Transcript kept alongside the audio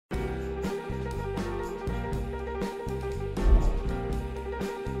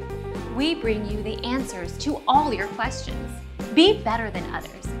we bring you the answers to all your questions. Be better than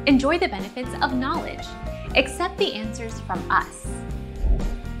others. Enjoy the benefits of knowledge. Accept the answers from us.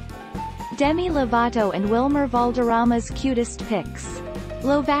 Demi Lovato and Wilmer Valderrama's cutest pics.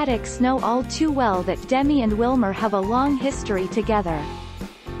 Lovatics know all too well that Demi and Wilmer have a long history together.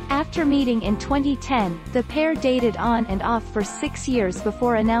 After meeting in 2010, the pair dated on and off for 6 years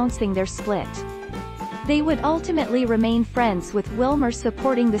before announcing their split. They would ultimately remain friends, with Wilmer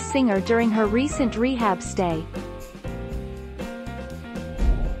supporting the singer during her recent rehab stay.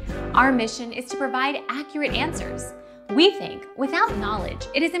 Our mission is to provide accurate answers. We think without knowledge,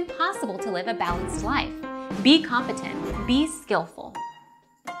 it is impossible to live a balanced life. Be competent, be skillful.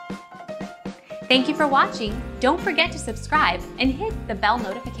 Thank you for watching. Don't forget to subscribe and hit the bell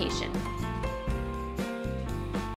notification.